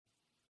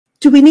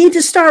Do we need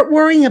to start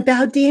worrying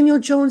about Daniel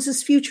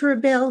Jones's future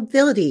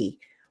availability?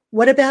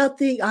 What about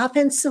the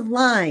offensive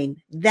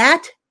line?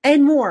 That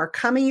and more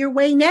coming your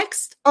way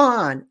next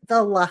on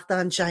the Locked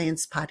On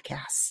Giants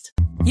podcast.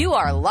 You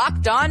are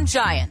Locked On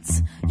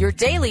Giants, your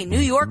daily New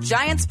York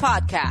Giants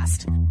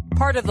podcast.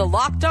 Part of the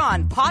Locked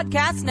On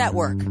Podcast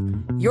Network,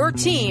 your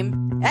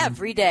team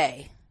every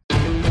day.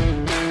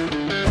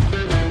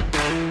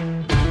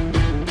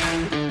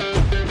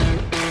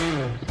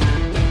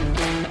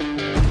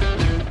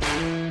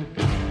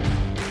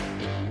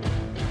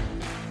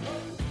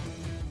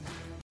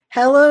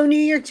 Hello, New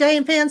York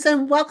Giant fans,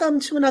 and welcome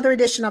to another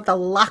edition of the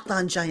Locked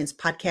On Giants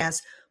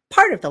podcast,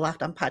 part of the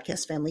Locked On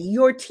Podcast family,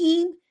 your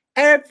team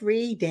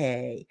every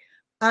day.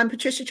 I'm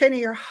Patricia Traina,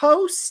 your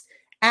host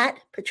at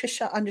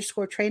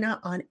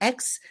Patricia_Traina on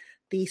X,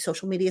 the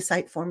social media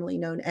site formerly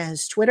known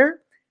as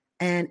Twitter,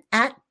 and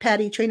at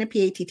Patty Traina,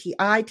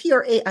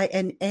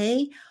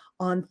 PATTITRAINA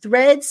on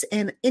Threads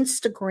and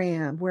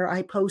Instagram, where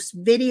I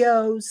post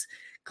videos,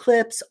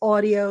 clips,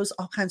 audios,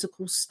 all kinds of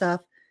cool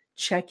stuff.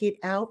 Check it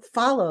out.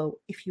 Follow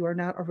if you are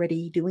not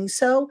already doing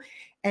so.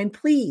 And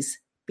please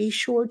be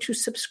sure to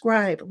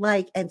subscribe,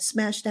 like, and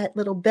smash that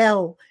little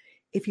bell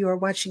if you are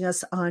watching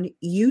us on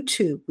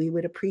YouTube. We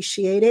would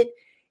appreciate it.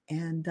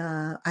 And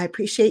I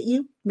appreciate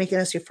you making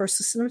us your first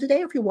listener of the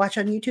day. If you watch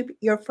on YouTube,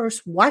 your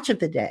first watch of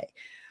the day.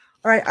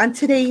 All right, on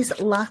today's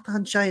Locked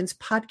On Giants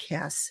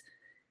podcast,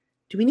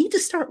 do we need to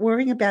start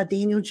worrying about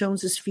Daniel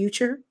Jones's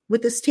future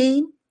with this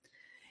team?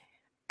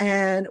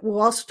 And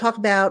we'll also talk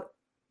about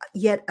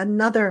yet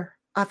another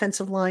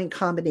offensive line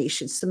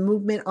combination, some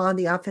movement on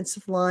the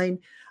offensive line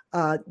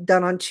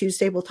done on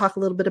Tuesday. We'll talk a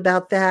little bit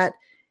about that.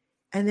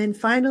 And then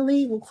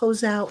finally, we'll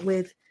close out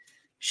with,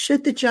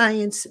 should the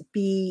Giants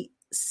be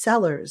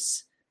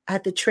sellers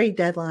at the trade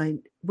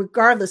deadline,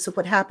 regardless of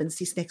what happens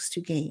these next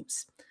two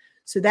games?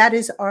 So that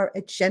is our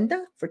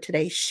agenda for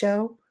today's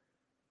show.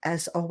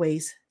 As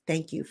always,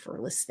 thank you for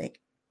listening.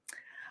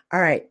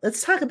 All right,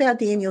 let's talk about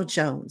Daniel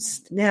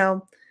Jones.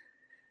 Now,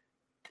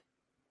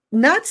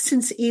 not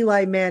since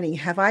Eli Manning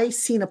have I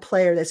seen a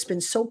player that's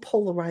been so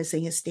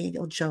polarizing as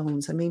Daniel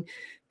Jones. I mean,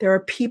 there are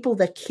people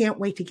that can't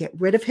wait to get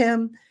rid of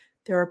him.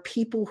 There are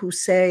people who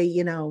say,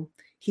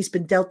 he's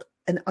been dealt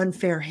an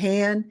unfair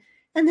hand.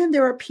 And then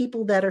there are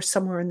people that are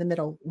somewhere in the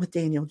middle with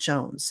Daniel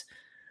Jones.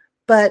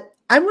 But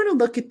I want to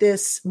look at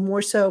this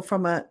more so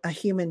from a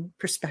human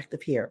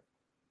perspective here.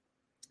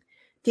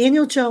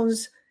 Daniel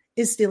Jones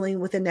is dealing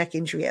with a neck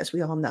injury, as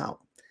we all know.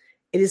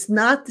 It is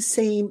not the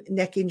same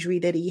neck injury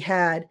that he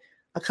had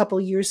a couple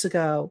of years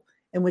ago,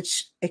 in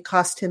which it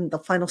cost him the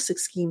final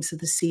 6 games of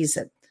the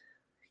season.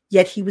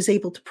 Yet he was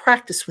able to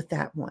practice with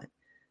that one.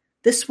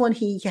 This one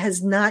he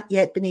has not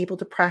yet been able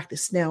to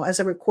practice. Now, as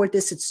I record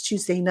this, it's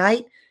Tuesday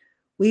night.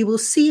 We will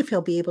see if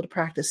he'll be able to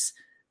practice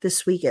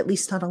this week, at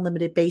least on a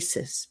limited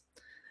basis.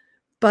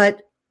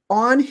 But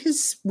on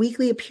his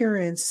weekly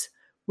appearance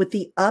with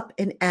the Up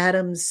and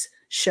Adams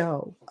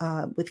show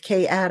with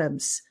Kay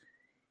Adams,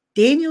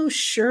 Daniel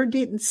sure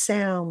didn't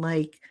sound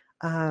like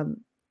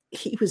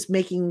he was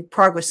making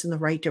progress in the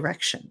right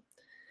direction.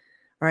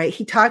 All right.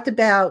 He talked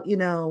about,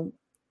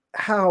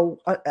 how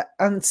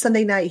on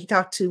Sunday night, he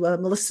talked to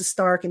Melissa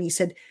Stark, and he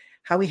said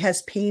how he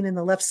has pain in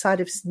the left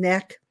side of his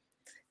neck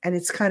and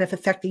it's kind of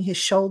affecting his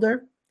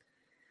shoulder.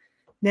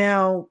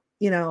 Now,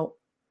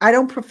 I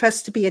don't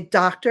profess to be a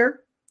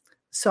doctor,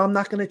 so I'm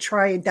not going to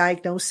try and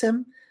diagnose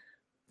him.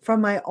 From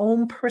my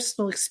own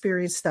personal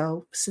experience,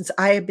 though, since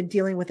I have been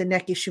dealing with a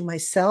neck issue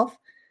myself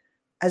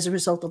as a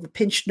result of a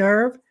pinched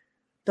nerve,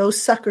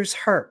 those suckers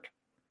hurt,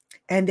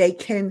 and they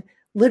can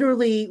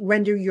literally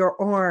render your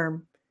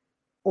arm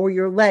or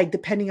your leg,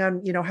 depending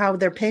on, how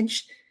they're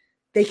pinched,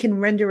 they can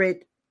render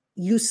it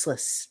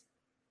useless.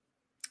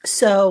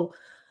 So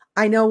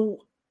I know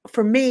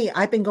for me,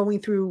 I've been going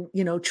through,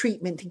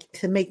 treatment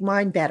to make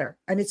mine better,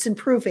 and it's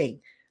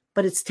improving,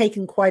 but it's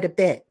taken quite a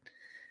bit.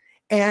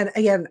 And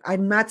again,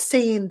 I'm not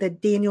saying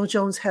that Daniel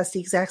Jones has the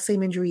exact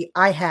same injury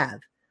I have,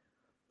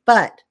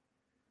 but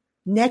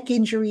neck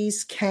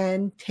injuries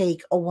can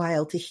take a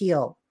while to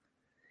heal,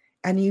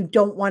 and you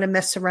don't want to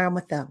mess around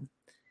with them.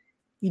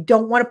 You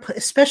don't want to put,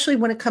 especially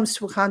when it comes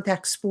to a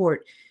contact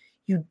sport,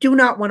 you do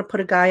not want to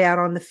put a guy out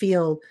on the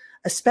field,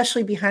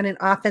 especially behind an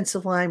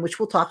offensive line, which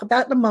we'll talk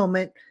about in a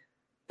moment,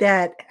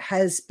 that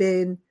has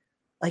been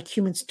like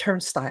human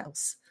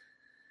turnstiles.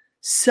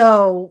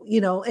 So,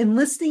 in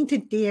listening to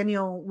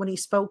Daniel when he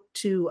spoke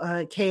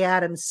to Kay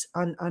Adams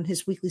on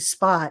his weekly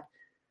spot,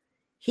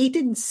 he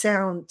didn't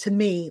sound to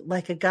me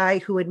like a guy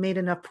who had made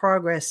enough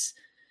progress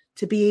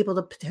to be able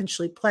to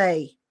potentially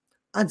play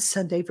on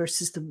Sunday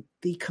versus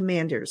the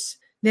Commanders.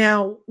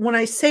 Now, when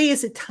I say,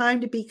 is it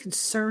time to be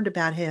concerned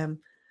about him,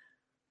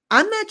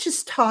 I'm not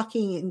just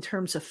talking in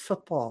terms of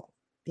football,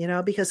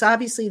 because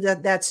obviously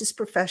that's his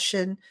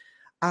profession.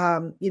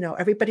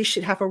 Everybody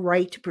should have a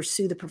right to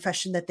pursue the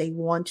profession that they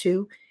want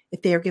to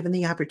if they are given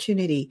the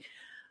opportunity.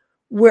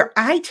 Where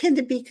I tend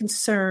to be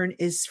concerned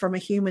is from a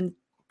human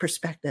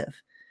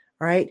perspective,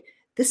 right?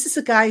 This is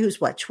a guy who's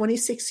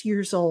 26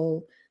 years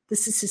old.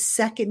 This is his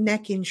second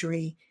neck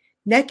injury.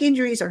 Neck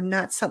injuries are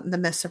not something to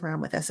mess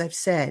around with, as I've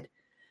said.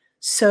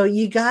 So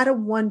you got to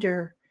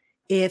wonder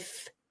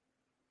if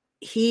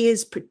he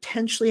is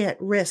potentially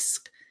at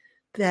risk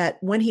that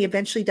when he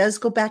eventually does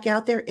go back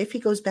out there, if he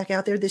goes back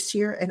out there this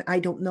year, and I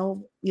don't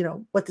know,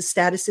 what the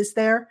status is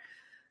there,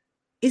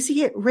 is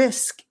he at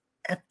risk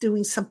of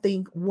doing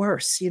something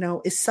worse?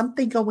 Is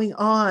something going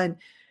on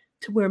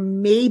to where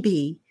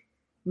maybe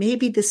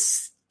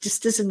this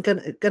just isn't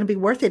going to be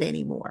worth it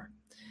anymore?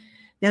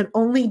 Now,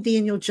 only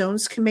Daniel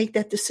Jones can make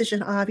that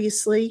decision,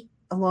 obviously,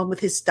 along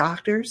with his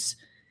doctors.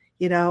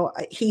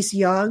 He's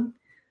young,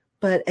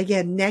 but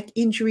again, neck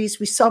injuries.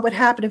 We saw what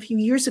happened a few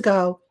years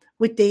ago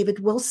with David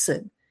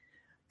Wilson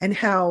and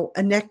how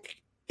a neck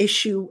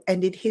issue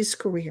ended his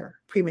career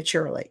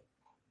prematurely.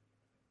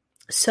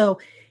 So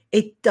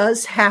it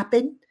does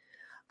happen.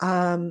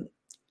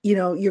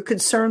 Your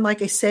concern,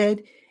 like I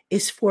said,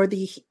 is for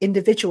the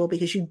individual,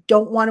 because you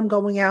don't want him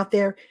going out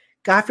there.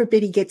 God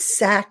forbid he gets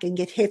sacked and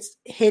get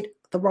hit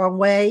the wrong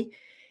way.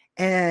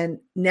 And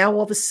now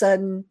all of a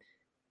sudden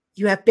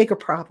you have bigger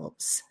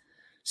problems.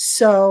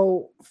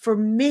 So for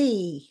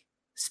me,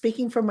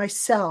 speaking for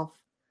myself,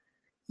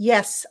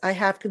 yes, I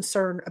have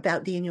concern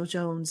about Daniel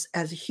Jones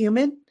as a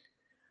human.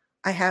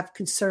 I have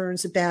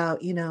concerns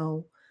about,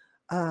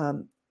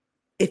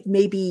 if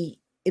maybe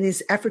in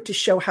his effort to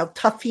show how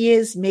tough he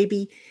is,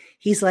 maybe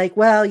he's like,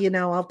 well,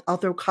 I'll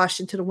throw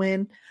caution to the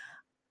wind.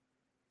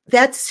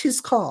 That's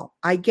his call.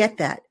 I get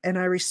that. And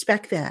I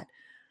respect that.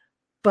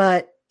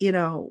 But,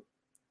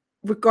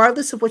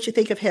 regardless of what you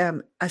think of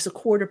him as a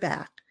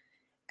quarterback,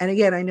 and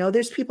again, I know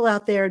there's people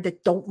out there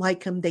that don't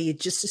like him. They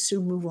just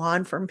assume move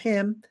on from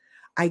him.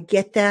 I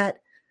get that.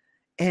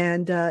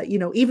 And,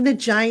 even the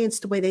Giants,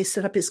 the way they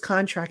set up his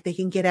contract, they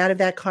can get out of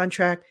that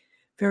contract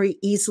very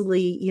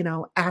easily,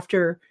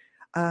 after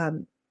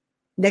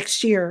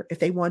next year if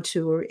they want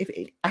to, or if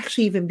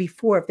actually even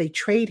before, if they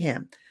trade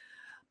him.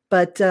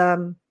 But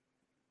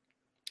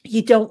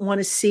you don't want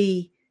to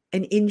see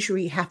an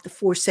injury have to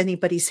force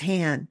anybody's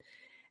hand.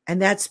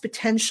 And that's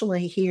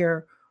potentially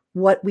here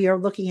what we are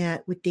looking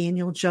at with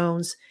Daniel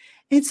Jones.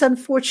 It's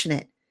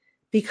unfortunate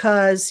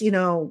because,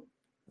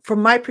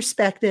 from my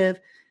perspective,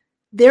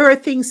 there are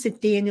things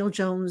that Daniel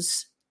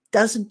Jones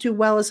doesn't do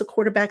well as a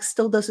quarterback,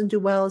 still doesn't do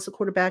well as a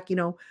quarterback,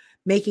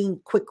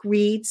 making quick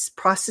reads,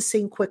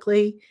 processing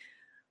quickly.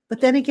 But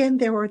then again,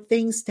 there are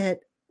things that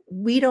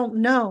we don't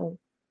know,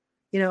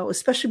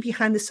 especially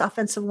behind this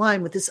offensive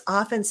line, with this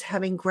offense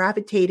having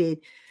gravitated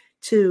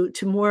to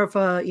more of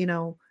a,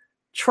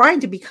 trying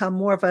to become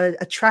more of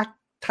a track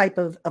type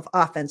of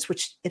offense,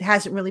 which it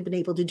hasn't really been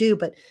able to do,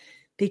 but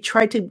they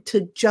tried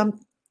to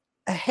jump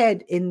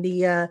ahead in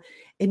the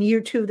in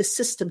year 2 of the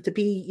system to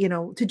be,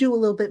 to do a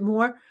little bit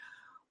more.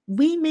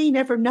 We may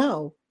never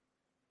know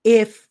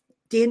if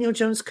Daniel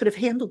Jones could have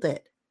handled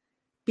it,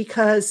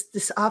 because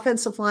this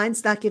offensive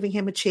line's not giving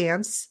him a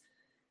chance.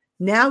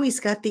 Now he's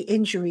got the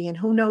injury, and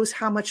who knows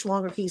how much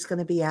longer he's going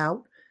to be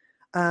out.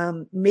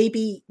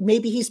 Maybe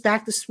he's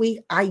back this week.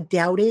 I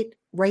doubt it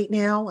right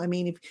now. I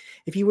mean,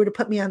 if you were to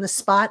put me on the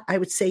spot, I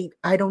would say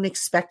I don't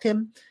expect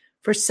him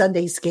for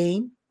Sunday's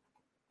game,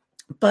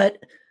 but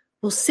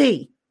we'll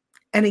see.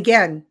 And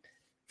again,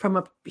 from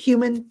a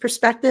human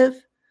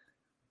perspective,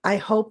 I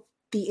hope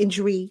the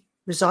injury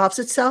resolves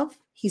itself.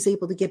 He's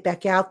able to get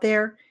back out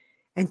there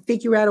and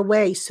figure out a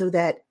way so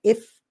that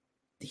if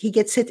he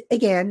gets hit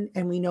again,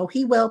 and we know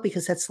he will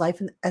because that's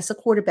life as a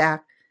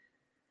quarterback,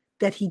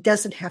 that he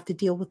doesn't have to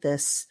deal with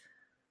this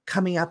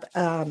coming up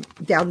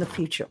down the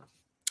future.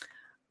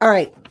 All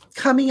right,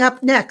 coming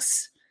up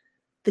next,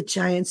 the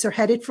Giants are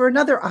headed for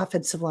another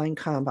offensive line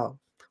combo.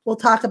 We'll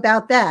talk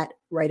about that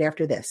right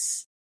after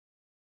this.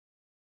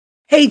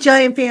 Hey,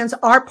 Giant fans,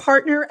 our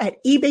partner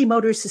at eBay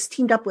Motors has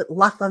teamed up with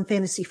Locked On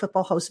Fantasy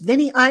Football host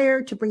Vinny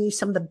Iyer to bring you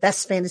some of the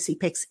best fantasy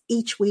picks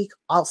each week,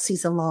 all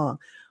season long,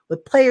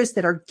 with players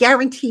that are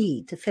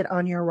guaranteed to fit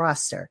on your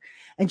roster.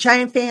 And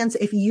Giant fans,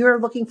 if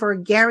you're looking for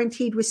a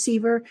guaranteed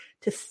receiver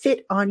to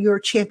fit on your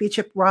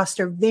championship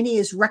roster, Vinny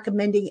is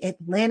recommending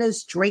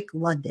Atlanta's Drake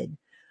London.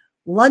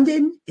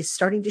 London is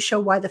starting to show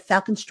why the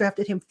Falcons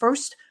drafted him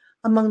first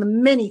among the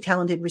many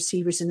talented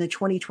receivers in the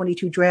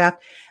 2022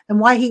 draft,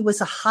 and why he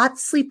was a hot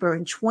sleeper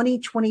in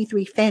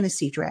 2023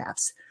 fantasy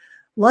drafts.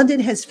 London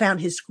has found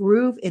his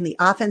groove in the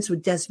offense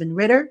with Desmond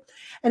Ridder,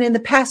 and in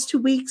the past 2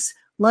 weeks,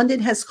 London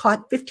has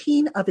caught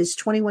 15 of his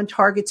 21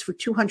 targets for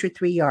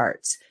 203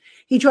 yards.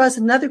 He draws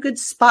another good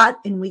spot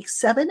in Week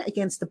 7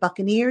 against the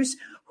Buccaneers,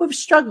 who have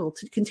struggled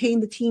to contain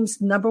the team's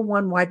number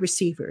 1 wide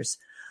receivers.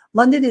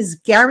 London is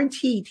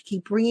guaranteed to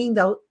keep bringing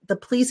the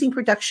pleasing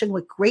production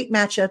with great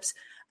matchups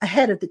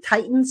ahead of the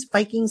Titans,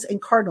 Vikings,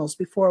 and Cardinals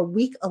before a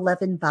Week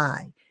 11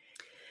 bye.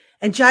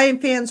 And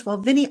Giant fans, while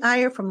Vinny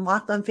Iyer from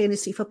Locked On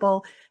Fantasy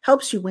Football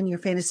helps you win your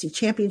fantasy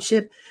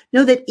championship,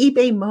 know that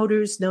eBay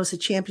Motors knows a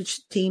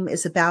championship team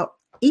is about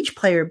each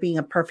player being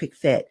a perfect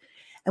fit.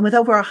 And with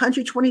over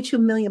 122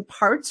 million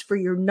parts for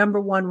your number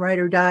 1 ride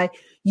or die,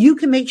 you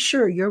can make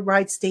sure your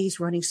ride stays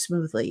running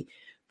smoothly.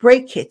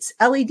 Brake kits,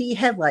 LED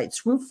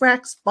headlights, roof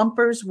racks,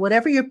 bumpers,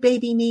 whatever your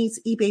baby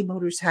needs, eBay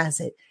Motors has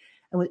it.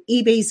 And with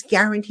eBay's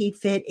Guaranteed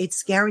Fit,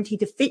 it's guaranteed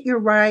to fit your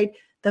ride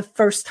the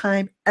first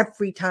time,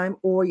 every time,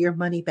 or your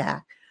money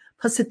back.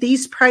 Plus, at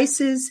these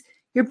prices,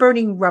 you're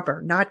burning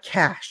rubber, not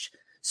cash.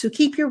 So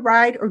keep your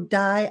ride or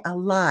die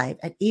alive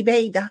at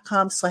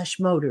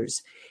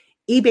ebay.com/motors.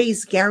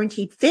 eBay's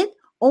Guaranteed Fit,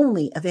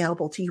 only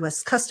available to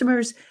U.S.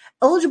 customers.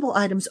 Eligible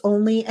items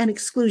only, and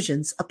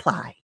exclusions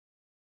apply.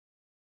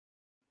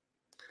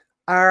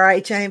 All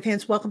right, Giant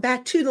fans, welcome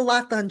back to the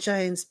Locked On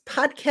Giants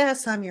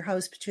podcast. I'm your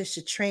host,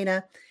 Patricia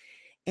Traina.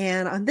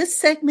 And on this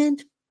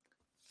segment,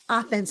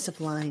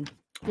 offensive line.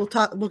 We'll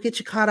get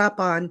you caught up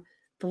on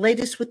the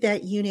latest with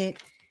that unit.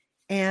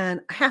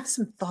 And I have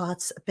some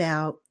thoughts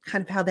about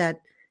kind of how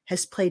that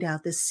has played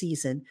out this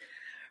season.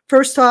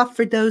 First off,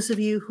 for those of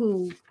you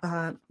who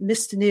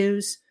missed the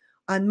news,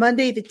 on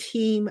Monday, the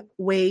team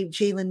waived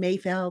Jalen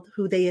Mayfield,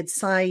 who they had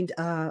signed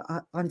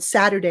on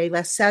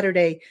last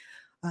Saturday.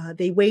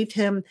 They waived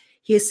him.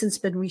 He has since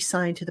been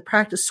re-signed to the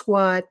practice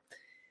squad.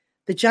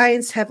 The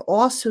Giants have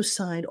also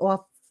signed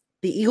off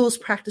the Eagles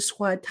practice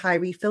squad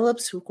Tyree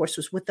Phillips, who of course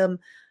was with them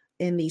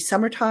in the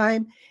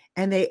summertime,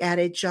 and they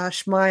added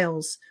Josh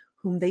Miles,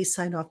 whom they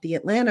signed off the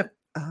Atlanta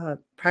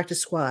practice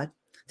squad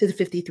to the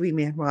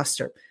 53-man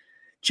roster.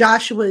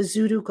 Joshua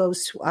Ezeudu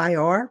goes to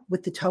IR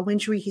with the toe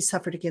injury he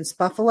suffered against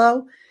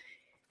Buffalo.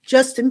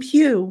 Justin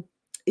Pugh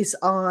is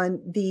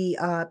on the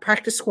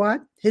practice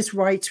squad. His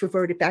rights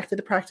reverted back to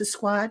the practice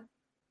squad.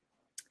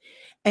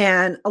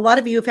 And a lot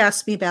of you have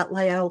asked me about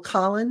La'el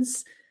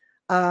Collins.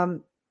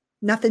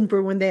 Nothing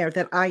brewing there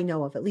that I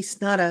know of, at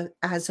least not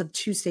as of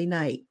Tuesday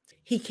night.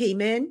 He came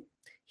in,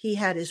 he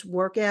had his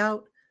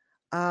workout,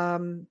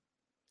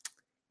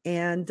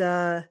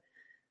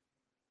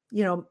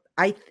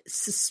 I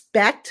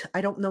suspect,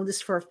 I don't know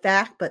this for a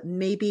fact, but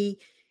maybe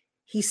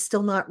he's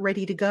still not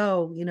ready to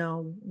go,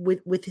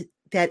 with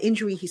that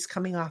injury he's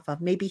coming off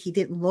of. Maybe he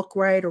didn't look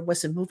right or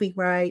wasn't moving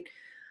right.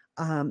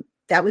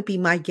 That would be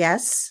my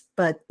guess,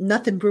 but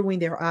nothing brewing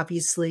there,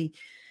 obviously,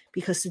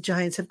 because the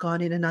Giants have gone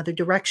in another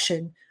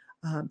direction,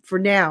 for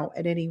now,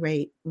 at any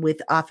rate,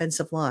 with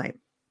offensive line.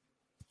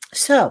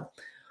 So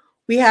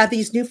we have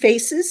these new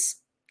faces,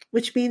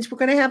 which means we're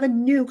going to have a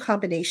new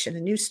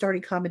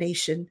starting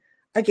combination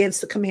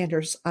against the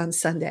Commanders on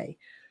Sunday.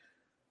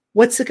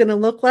 What's it going to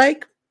look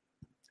like?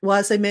 Well,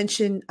 as I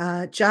mentioned,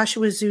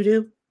 Joshua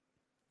Ezeudu,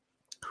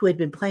 who had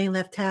been playing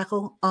left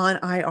tackle, on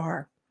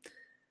IR.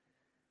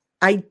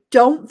 I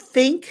don't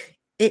think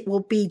it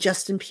will be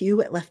Justin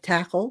Pugh at left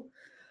tackle.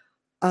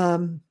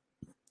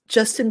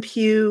 Justin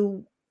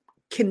Pugh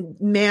can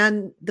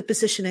man the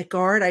position at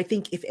guard. I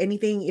think, if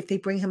anything, if they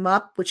bring him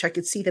up, which I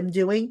could see them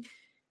doing,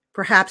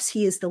 perhaps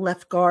he is the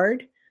left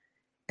guard,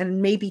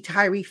 and maybe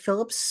Tyree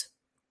Phillips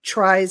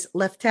tries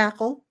left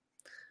tackle.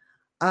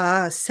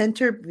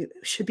 Center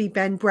should be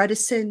Ben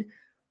Bredeson.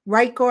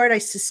 Right guard, I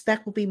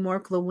suspect, will be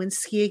Mark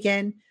Lewinsky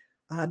again.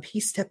 He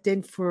stepped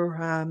in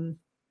for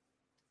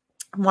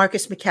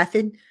Marcus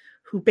McKethan,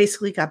 who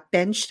basically got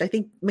benched. I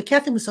think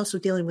McKethan was also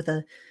dealing with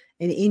an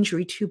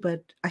injury too,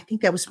 but I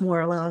think that was more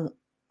along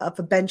of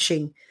a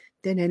benching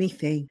than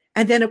anything.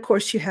 And then, of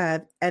course, you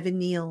have Evan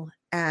Neal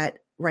at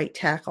right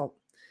tackle.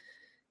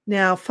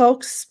 Now,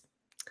 folks,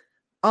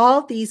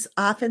 all these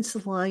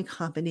offensive line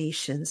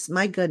combinations,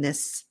 my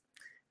goodness,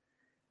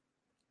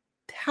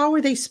 how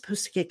are they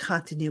supposed to get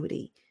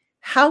continuity?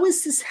 How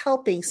is this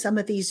helping some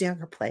of these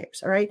younger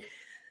players? All right.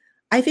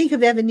 I think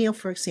of Evan Neal,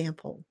 for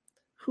example,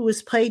 who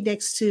has played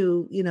next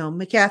to,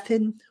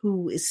 McKethan,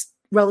 who is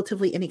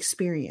relatively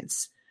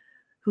inexperienced,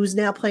 who's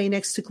now playing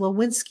next to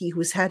Glowinski,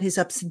 who's had his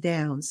ups and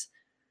downs.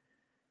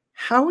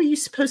 How are you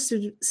supposed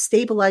to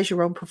stabilize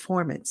your own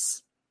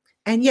performance?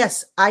 And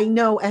yes, I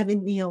know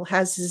Evan Neal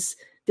has his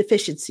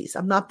deficiencies.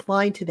 I'm not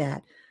blind to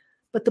that.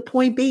 But the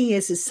point being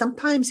is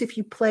sometimes if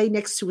you play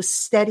next to a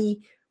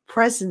steady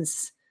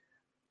presence,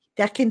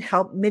 that can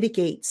help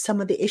mitigate some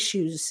of the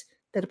issues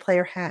that a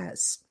player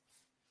has.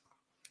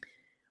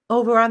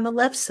 Over on the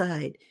left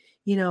side,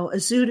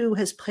 Ezeudu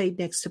has played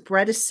next to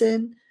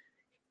Bredeson.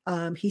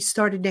 He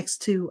started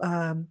next to,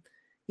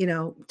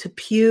 to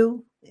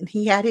Pugh, and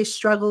he had his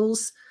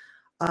struggles.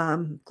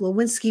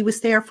 Glowinski was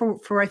there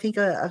for I think,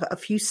 a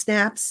few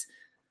snaps.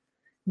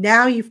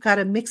 Now you've got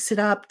to mix it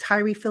up.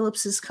 Tyree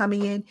Phillips is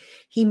coming in.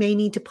 He may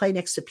need to play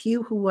next to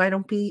Pugh, who I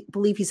don't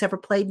believe he's ever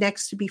played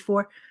next to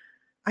before.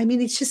 I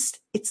mean,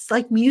 it's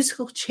like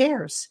musical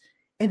chairs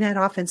in that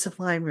offensive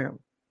line room.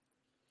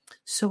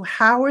 So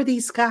how are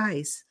these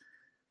guys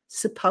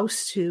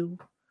supposed to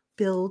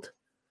build,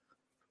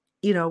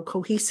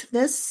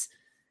 cohesiveness,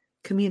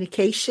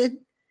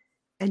 communication,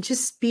 and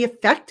just be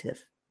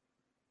effective?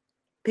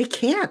 They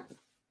can't.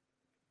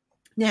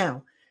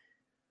 Now,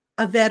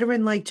 a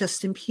veteran like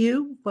Justin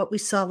Pugh, what we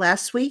saw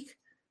last week,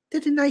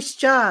 did a nice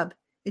job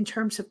in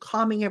terms of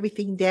calming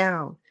everything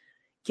down,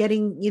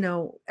 getting,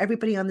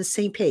 everybody on the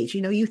same page.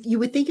 You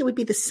would think it would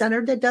be the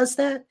center that does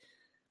that,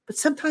 but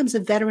sometimes a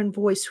veteran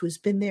voice who's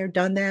been there,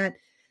 done that,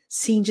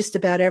 seen just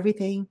about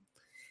everything,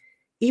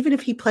 even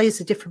if he plays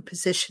a different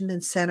position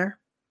than center,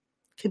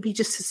 can be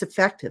just as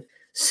effective.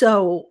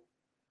 So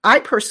I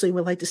personally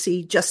would like to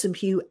see Justin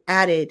Pugh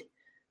added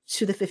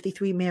to the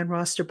 53-man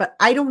roster. But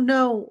I don't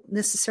know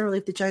necessarily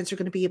if the Giants are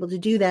going to be able to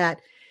do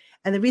that.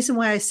 And the reason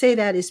why I say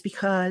that is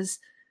because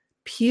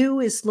Pugh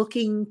is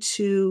looking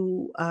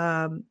to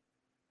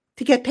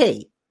get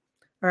paid.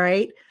 All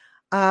right.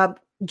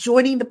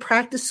 Joining the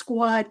practice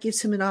squad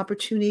gives him an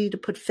opportunity to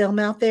put film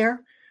out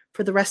there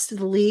for the rest of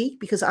the league,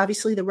 because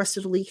obviously the rest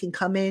of the league can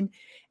come in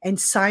and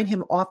sign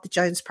him off the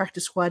Giants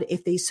practice squad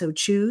if they so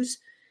choose.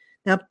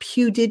 Now,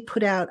 Pugh did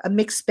put out a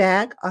mixed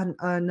bag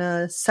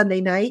on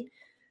Sunday night,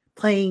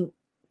 playing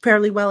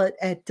fairly well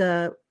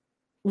at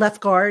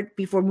left guard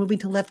before moving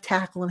to left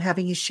tackle and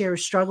having his share of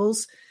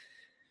struggles.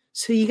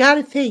 So you got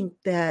to think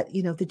that,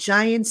 the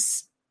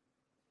Giants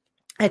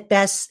at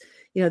best,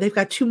 they've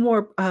got two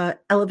more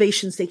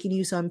elevations they can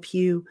use on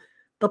Pugh.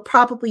 They'll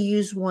probably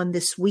use one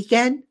this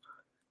weekend,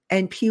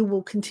 and Pugh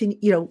will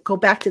continue, go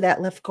back to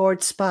that left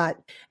guard spot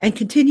and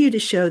continue to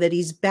show that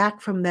he's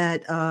back from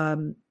that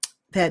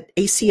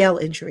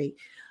ACL injury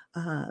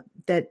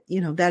that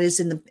is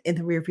in the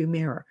rearview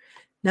mirror.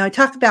 Now, I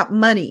talked about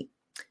money.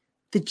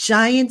 The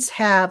Giants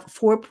have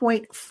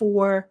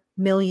 $4.4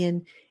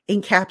 million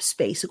in cap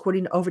space,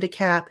 according to Over the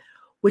Cap,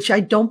 which I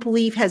don't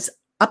believe has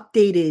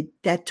updated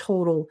that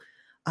total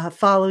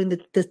following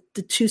the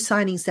two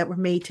signings that were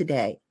made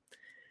today.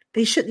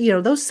 They should,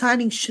 those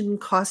signings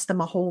shouldn't cost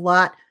them a whole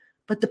lot.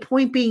 But the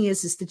point being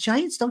is the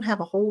Giants don't have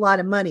a whole lot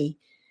of money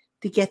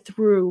to get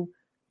through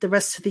the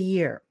rest of the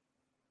year.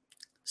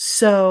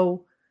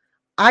 So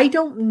I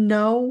don't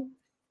know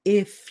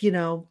if,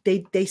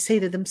 they say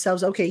to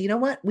themselves, okay, you know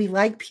what? We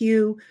like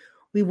Pugh.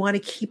 We want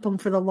to keep him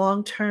for the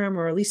long term,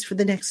 or at least for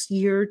the next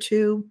year or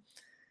two.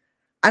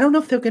 I don't know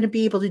if they're going to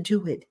be able to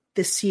do it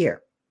this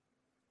year.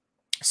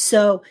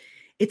 So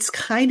it's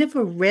kind of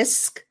a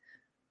risk,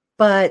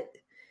 but,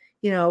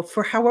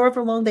 for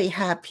however long they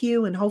have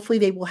Pugh, and hopefully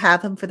they will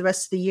have him for the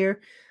rest of the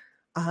year,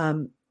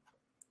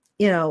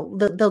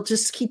 they'll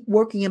just keep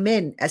working him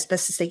in as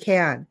best as they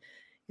can.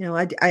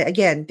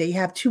 Again, they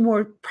have two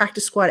more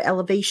practice squad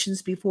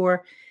elevations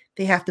before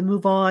they have to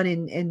move on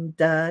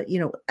and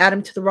add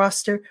him to the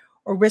roster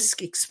or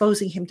risk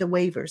exposing him to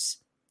waivers.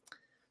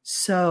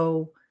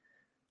 So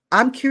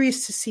I'm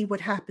curious to see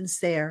what happens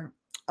there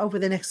over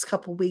the next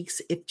couple of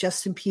weeks if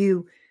Justin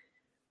Pugh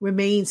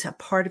remains a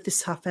part of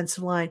this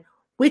offensive line,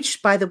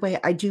 which, by the way,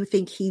 I do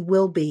think he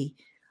will be,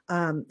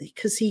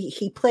 because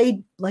he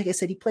played, like I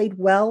said, he played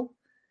well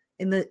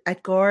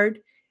at guard,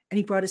 and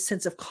he brought a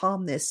sense of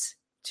calmness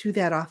to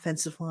that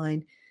offensive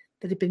line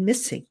that had been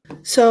missing.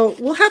 So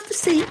we'll have to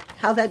see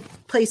how that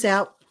plays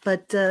out.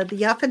 But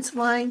the offensive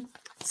line,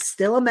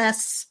 still a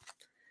mess.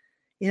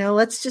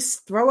 Let's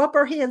just throw up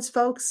our hands,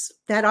 folks.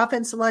 That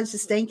offensive line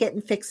just ain't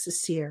getting fixed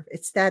this year.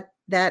 It's that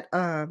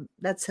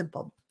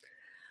simple.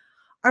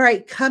 All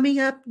right, coming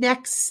up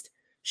next,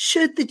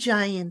 should the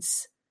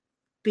Giants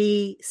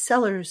be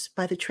sellers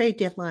by the trade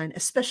deadline,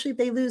 especially if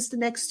they lose the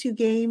next two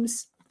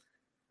games?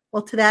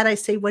 Well, to that I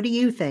say, what do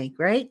you think,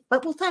 right?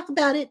 But we'll talk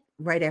about it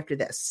right after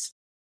this.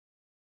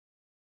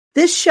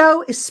 This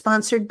show is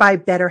sponsored by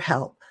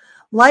BetterHelp.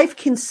 Life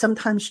can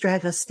sometimes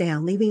drag us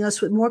down, leaving us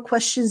with more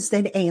questions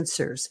than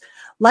answers.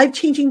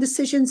 Life-changing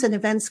decisions and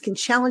events can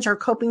challenge our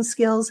coping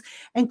skills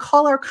and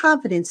call our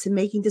confidence in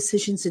making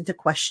decisions into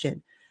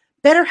question.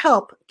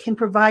 BetterHelp can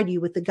provide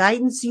you with the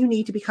guidance you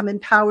need to become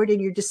empowered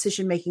in your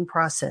decision-making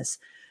process.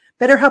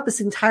 BetterHelp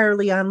is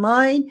entirely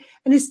online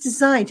and is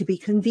designed to be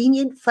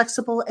convenient,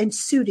 flexible, and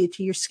suited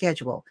to your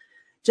schedule.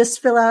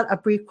 Just fill out a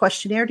brief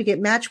questionnaire to get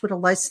matched with a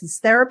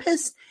licensed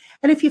therapist.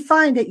 And if you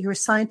find that your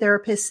assigned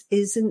therapist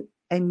isn't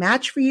a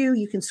match for you,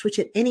 you can switch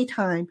at any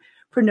time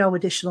for no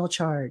additional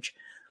charge.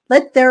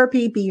 Let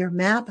therapy be your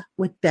map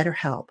with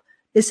BetterHelp.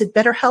 Visit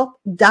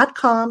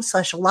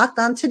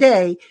BetterHelp.com/lockedon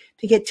today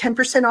to get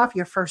 10% off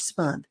your first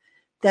month.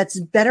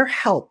 That's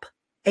BetterHelp,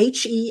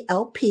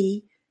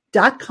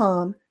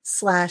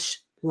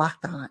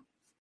 HELP.com/lockedon.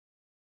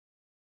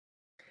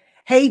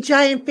 Hey,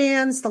 Giant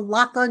fans, the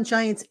Locked On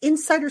Giants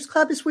Insiders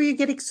Club is where you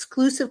get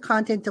exclusive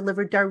content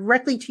delivered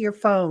directly to your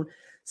phone,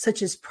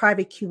 such as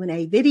private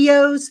Q&A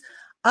videos,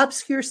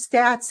 obscure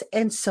stats,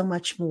 and so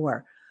much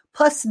more.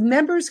 Plus,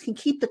 members can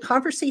keep the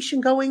conversation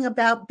going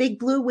about Big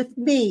Blue with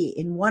me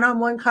in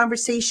one-on-one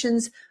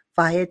conversations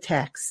via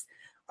text.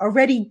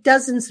 Already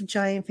dozens of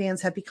Giant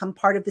fans have become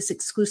part of this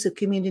exclusive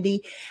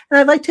community, and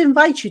I'd like to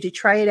invite you to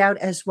try it out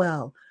as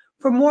well.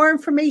 For more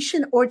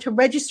information or to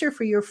register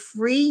for your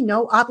free,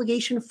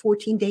 no-obligation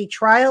 14-day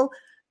trial,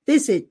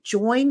 visit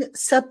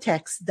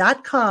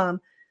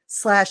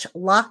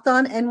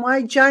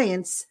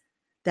joinsubtext.com/LockedOnNYGiants.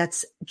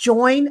 That's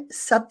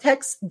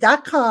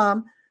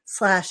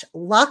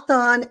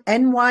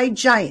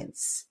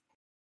joinsubtext.com/LockedOnNYGiants.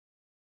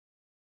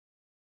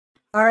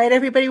 All right,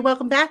 everybody,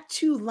 welcome back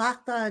to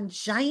Locked On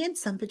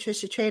Giants. I'm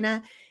Patricia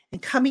Traina,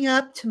 and coming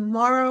up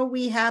tomorrow,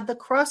 we have the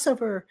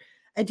crossover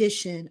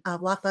edition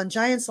of Locked On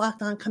Giants,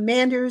 Locked On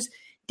Commanders.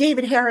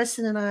 David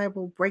Harrison and I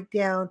will break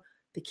down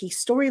the key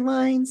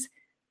storylines,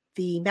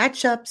 the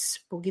matchups.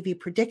 We'll give you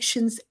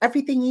predictions,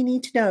 everything you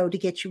need to know to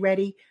get you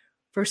ready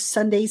for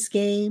Sunday's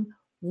game,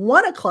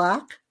 1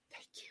 o'clock.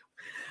 Thank you.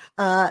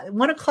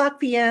 1:00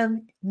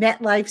 p.m.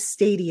 MetLife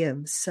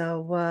Stadium.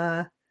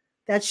 So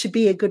that should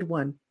be a good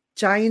one.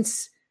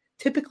 Giants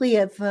typically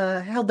have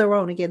held their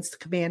own against the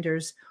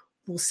Commanders.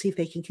 We'll see if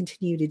they can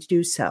continue to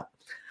do so.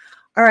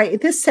 All right, in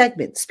this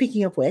segment,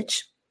 speaking of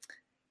which,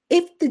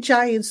 if the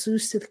Giants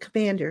lose to the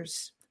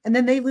Commanders and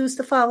then they lose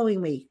the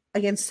following week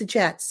against the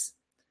Jets,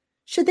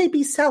 should they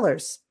be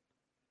sellers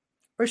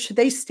or should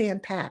they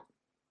stand pat?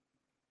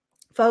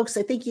 Folks,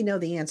 I think you know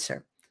the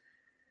answer.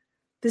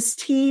 This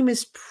team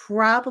is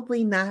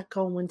probably not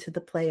going to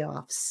the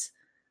playoffs.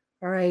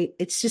 All right.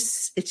 It's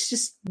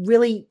just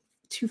really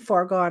too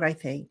far gone, I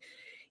think.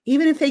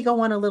 Even if they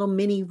go on a little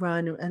mini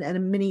run and a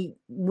mini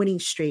winning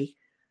streak,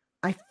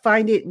 I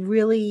find it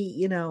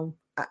really,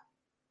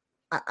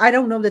 I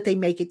don't know that they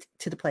make it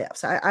to the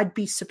playoffs. I'd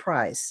be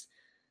surprised.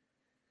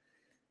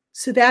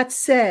 So that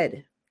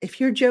said,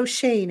 if you're Joe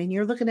Schoen and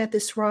you're looking at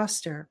this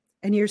roster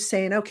and you're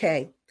saying,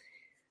 okay,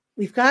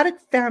 we've got a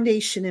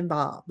foundation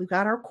involved, we've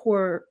got our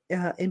core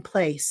in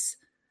place,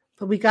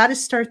 but we got to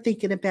start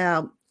thinking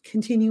about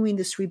continuing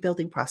this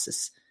rebuilding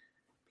process,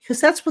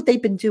 because that's what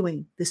they've been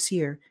doing this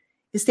year,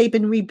 is they've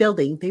been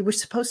rebuilding. They were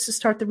supposed to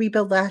start the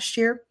rebuild last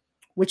year,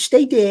 which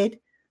they did,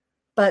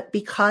 but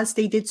because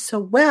they did so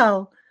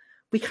well,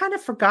 we kind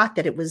of forgot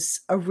that it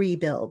was a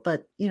rebuild.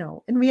 But,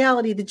 in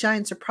reality, the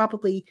Giants are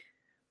probably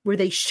where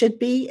they should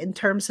be in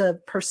terms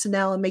of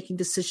personnel and making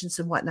decisions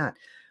and whatnot,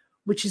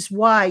 which is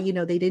why,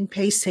 they didn't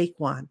pay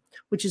Saquon,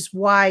 which is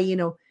why,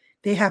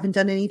 they haven't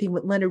done anything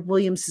with Leonard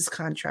Williams'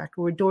 contract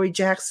or Dory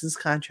Jackson's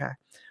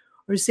contract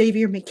or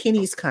Xavier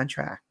McKinney's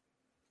contract.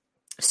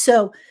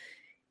 So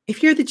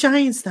if you're the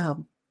Giants,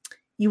 though,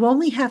 you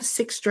only have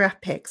 6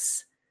 draft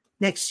picks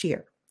next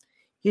year.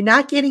 You're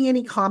not getting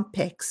any comp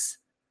picks.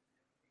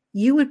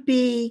 You would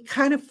be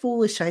kind of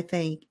foolish, I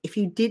think, if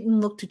you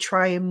didn't look to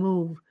try and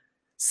move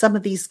some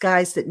of these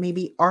guys that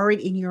maybe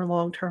aren't in your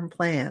long-term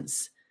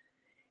plans.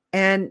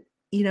 And,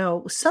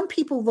 some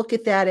people look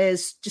at that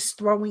as just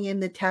throwing in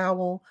the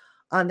towel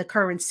on the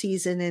current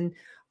season and,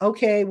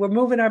 okay, we're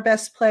moving our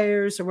best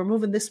players or we're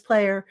moving this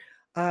player,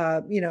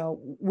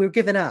 we're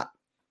giving up.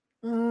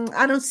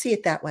 I don't see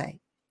it that way.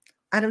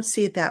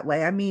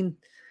 I mean,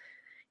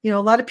 a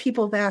lot of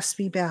people have asked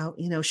me about,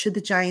 should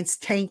the Giants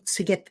tank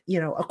to get,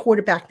 a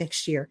quarterback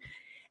next year?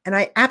 And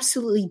I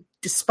absolutely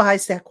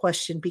despise that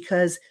question,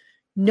 because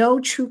no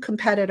true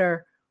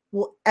competitor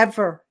will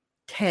ever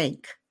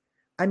tank.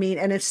 I mean,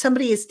 and if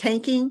somebody is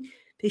tanking,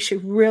 they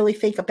should really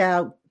think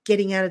about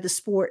getting out of the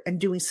sport and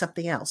doing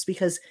something else,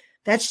 because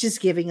that's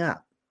just giving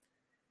up.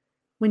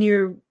 When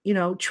you're,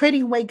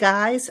 trading away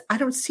guys, I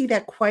don't see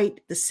that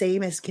quite the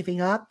same as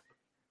giving up.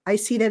 I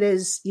see that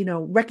as,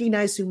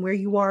 recognizing where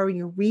you are in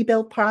your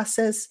rebuild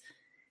process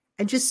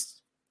and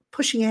just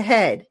pushing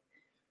ahead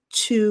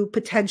to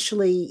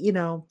potentially,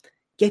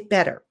 get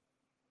better.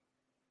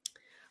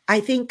 I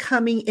think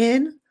coming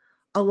in,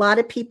 a lot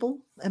of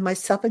people, and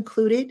myself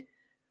included,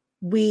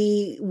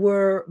 we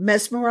were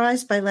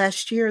mesmerized by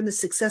last year and the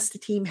success the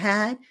team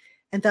had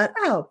and thought,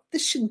 oh,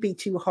 this shouldn't be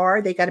too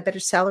hard. They got a better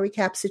salary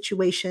cap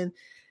situation.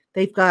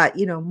 They've got,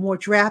 more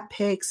draft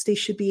picks. They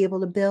should be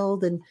able to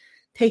build and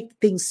take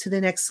things to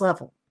the next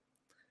level.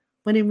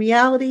 When in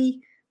reality,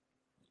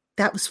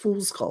 that was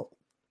fool's gold.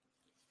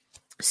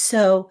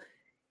 So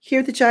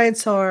here the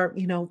Giants are,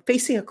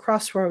 facing a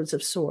crossroads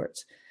of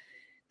sorts.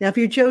 Now, if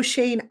you're Joe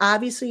Schoen,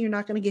 obviously you're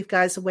not going to give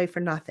guys away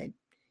for nothing.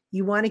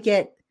 You want to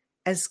get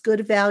as good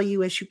a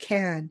value as you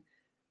can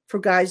for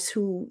guys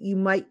who you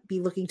might be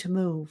looking to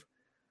move.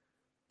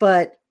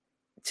 But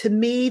to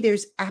me,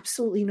 there's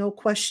absolutely no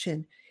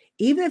question.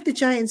 Even if the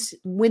Giants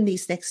win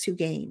these next 2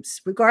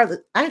 games, regardless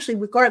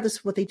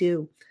of what they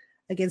do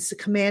against the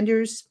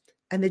Commanders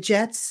and the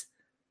Jets,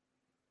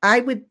 I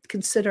would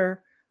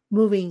consider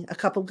moving a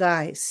couple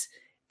guys.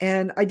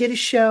 And I did a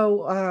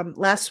show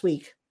last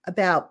week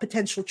about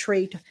potential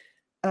trade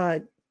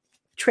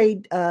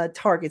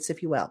targets,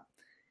 if you will.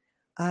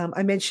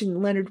 I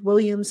mentioned Leonard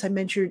Williams. I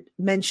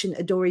mentioned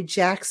Adoree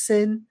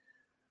Jackson.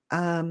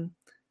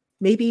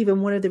 Maybe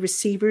even one of the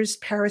receivers,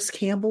 Paris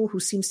Campbell, who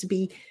seems to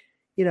be,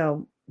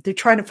 they're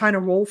trying to find a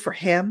role for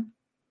him.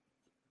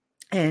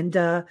 And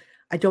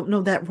I don't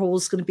know that role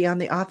is going to be on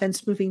the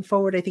offense moving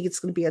forward. I think it's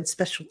going to be on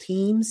special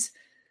teams.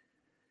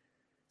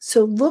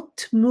 So look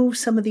to move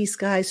some of these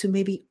guys who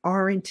maybe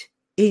aren't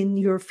in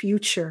your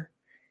future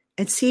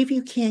and see if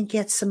you can't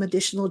get some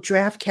additional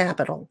draft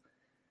capital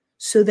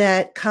so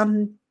that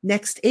come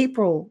next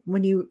April,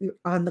 when you're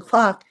on the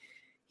clock,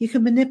 you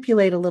can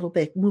manipulate a little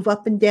bit, move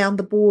up and down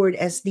the board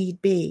as need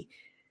be,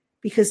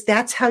 because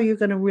that's how you're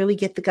going to really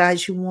get the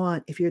guys you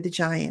want if you're the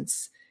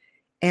Giants.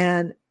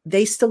 And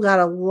they still got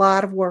a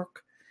lot of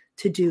work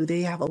to do.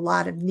 They have a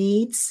lot of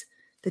needs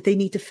that they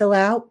need to fill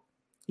out.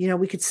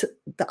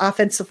 The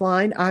offensive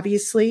line,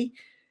 obviously,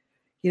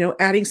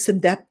 adding some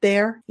depth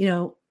there.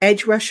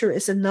 Edge rusher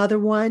is another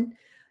one.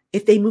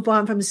 If they move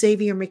on from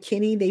Xavier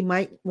McKinney, they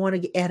might want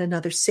to add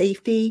another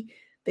safety.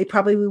 They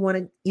probably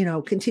want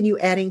to, continue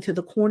adding to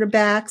the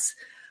cornerbacks.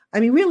 I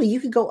mean, really, you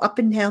could go up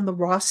and down the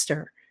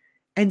roster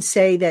and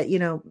say that,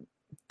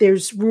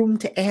 there's room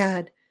to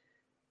add,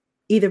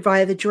 either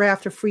via the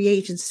draft or free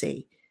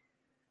agency.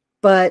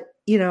 But,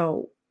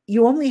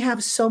 you only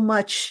have so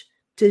much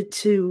to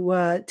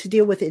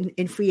deal with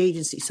in free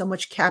agency, so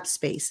much cap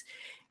space.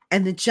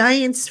 And the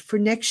Giants for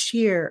next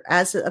year,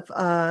 as of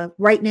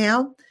right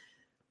now,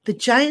 the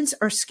Giants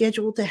are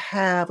scheduled to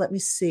have, let me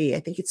see,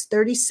 I think it's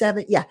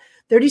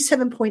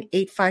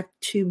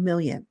 37.852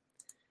 million.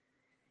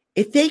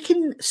 If they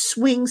can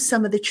swing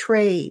some of the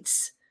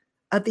trades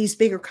of these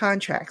bigger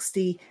contracts,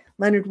 the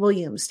Leonard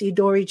Williams, the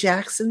Adoree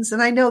Jacksons,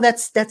 and I know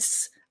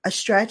that's a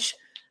stretch,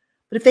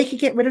 but if they could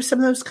get rid of some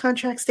of those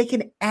contracts, they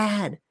can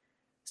add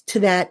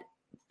to that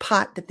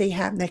pot that they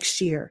have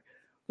next year,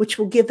 which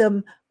will give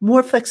them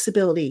more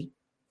flexibility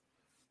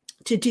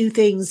to do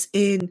things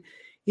in,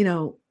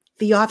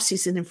 the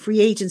offseason and free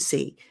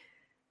agency.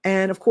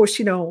 And of course,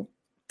 to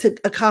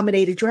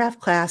accommodate a draft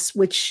class,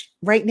 which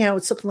right now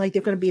it's looking like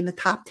they're going to be in the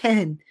top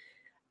 10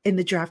 in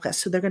the draft class.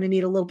 So they're going to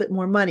need a little bit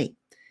more money.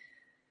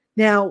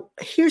 Now,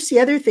 here's the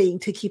other thing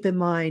to keep in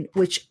mind,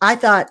 which I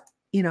thought,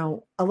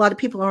 a lot of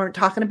people aren't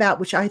talking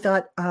about, which I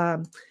thought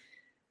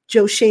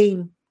Joe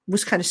Schoen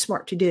was kind of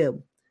smart to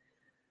do.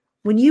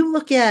 When you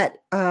look at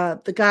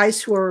the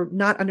guys who are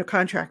not under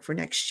contract for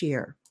next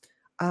year,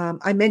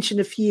 I mentioned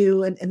a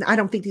few, and I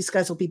don't think these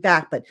guys will be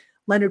back, but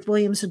Leonard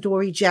Williams,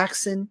 Adoree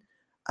Jackson,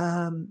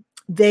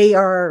 they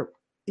have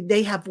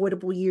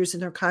voidable years in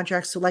their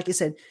contracts. So like I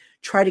said,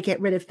 try to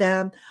get rid of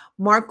them.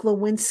 Mark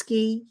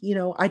Lewinsky,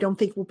 I don't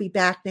think will be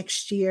back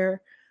next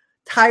year.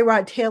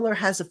 Tyrod Taylor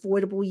has a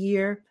voidable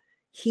year.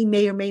 He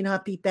may or may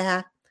not be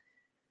back.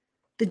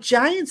 The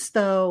Giants,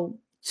 though,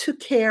 took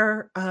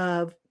care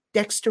of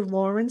Dexter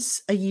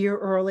Lawrence a year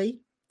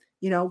early,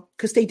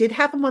 because they did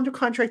have him under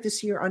contract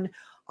this year on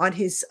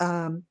his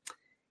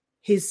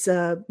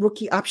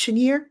rookie option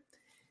year.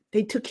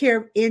 They took care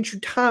of Andrew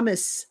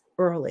Thomas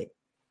early.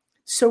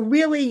 So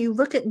really, you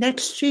look at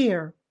next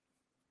year,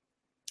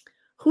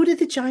 who did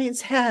the Giants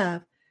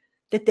have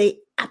that they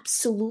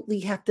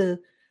absolutely have to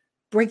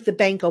break the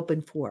bank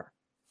open for?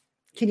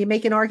 Can you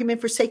make an argument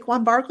for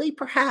Saquon Barkley?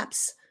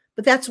 Perhaps,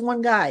 but that's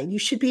one guy. You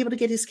should be able to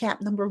get his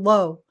cap number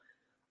low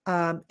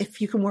if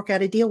you can work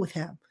out a deal with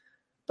him.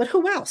 But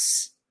who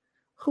else?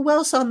 Who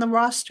else on the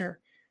roster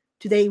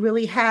do they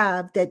really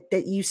have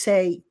that you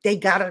say they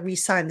got to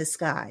re-sign this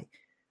guy?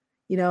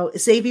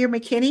 Xavier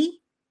McKinney,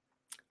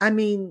 I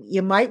mean,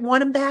 you might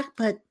want him back,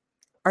 but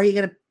are you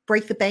going to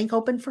break the bank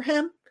open for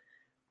him?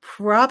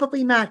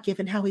 Probably not,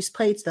 given how he's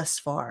played thus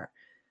far.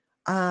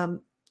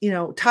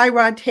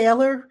 Tyrod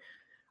Taylor,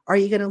 are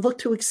you going to look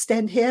to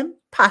extend him?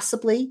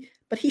 Possibly,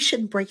 but he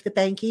shouldn't break the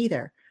bank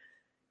either.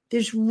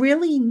 There's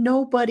really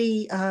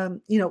nobody,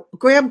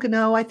 Graham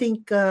Gano, I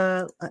think,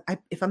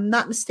 if I'm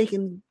not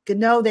mistaken,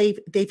 Gano, they've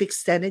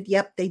extended.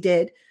 Yep, they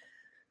did.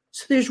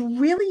 So there's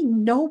really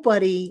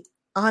nobody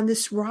on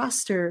this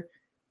roster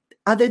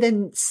other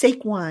than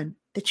Saquon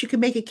that you can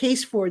make a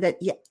case for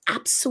that you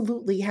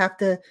absolutely have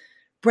to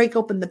break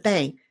open the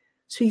bank.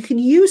 So you can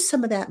use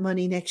some of that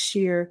money next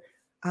year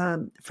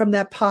from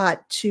that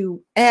pot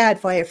to add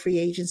via free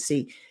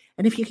agency.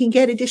 And if you can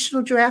get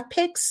additional draft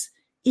picks,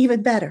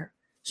 even better.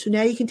 So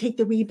now you can take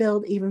the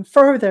rebuild even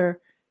further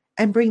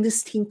and bring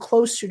this team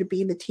closer to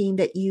being the team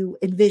that you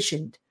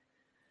envisioned.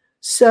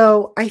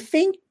 So I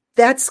think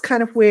that's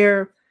kind of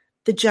where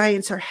the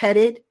Giants are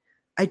headed.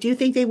 I do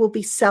think they will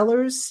be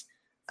sellers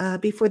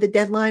before the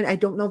deadline. I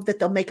don't know that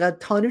they'll make a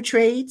ton of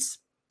trades,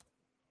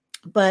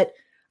 but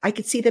I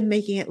could see them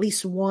making at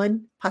least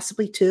one,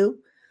 possibly two,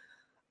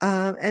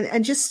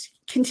 and just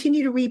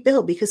continue to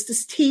rebuild, because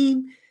this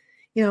team,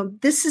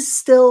 this is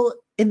still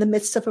in the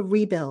midst of a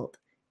rebuild.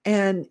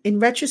 And in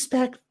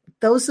retrospect,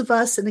 those of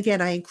us, and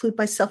again, I include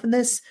myself in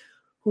this,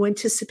 who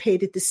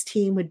anticipated this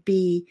team would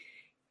be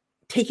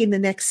taking the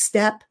next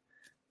step,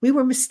 we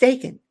were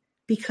mistaken,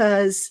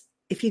 because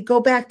if you go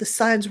back, the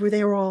signs were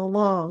there all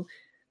along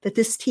that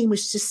this team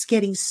was just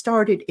getting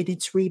started in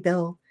its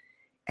rebuild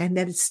and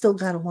that it's still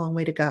got a long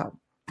way to go.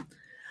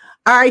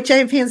 All right,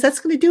 Giant fans, that's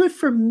going to do it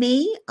for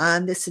me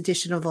on this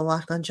edition of the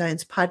Locked On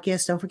Giants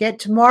podcast. Don't forget,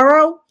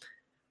 tomorrow,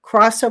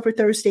 Crossover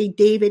Thursday,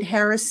 David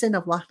Harrison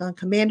of Locked On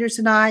Commanders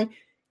and I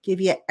give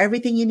you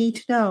everything you need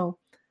to know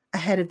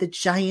ahead of the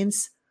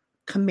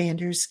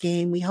Giants-Commanders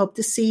game. We hope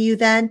to see you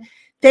then.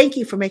 Thank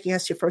you for making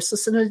us your first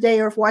listen of the day,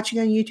 or if watching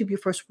on YouTube, your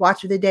first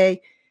watch of the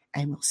day,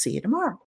 and we'll see you tomorrow.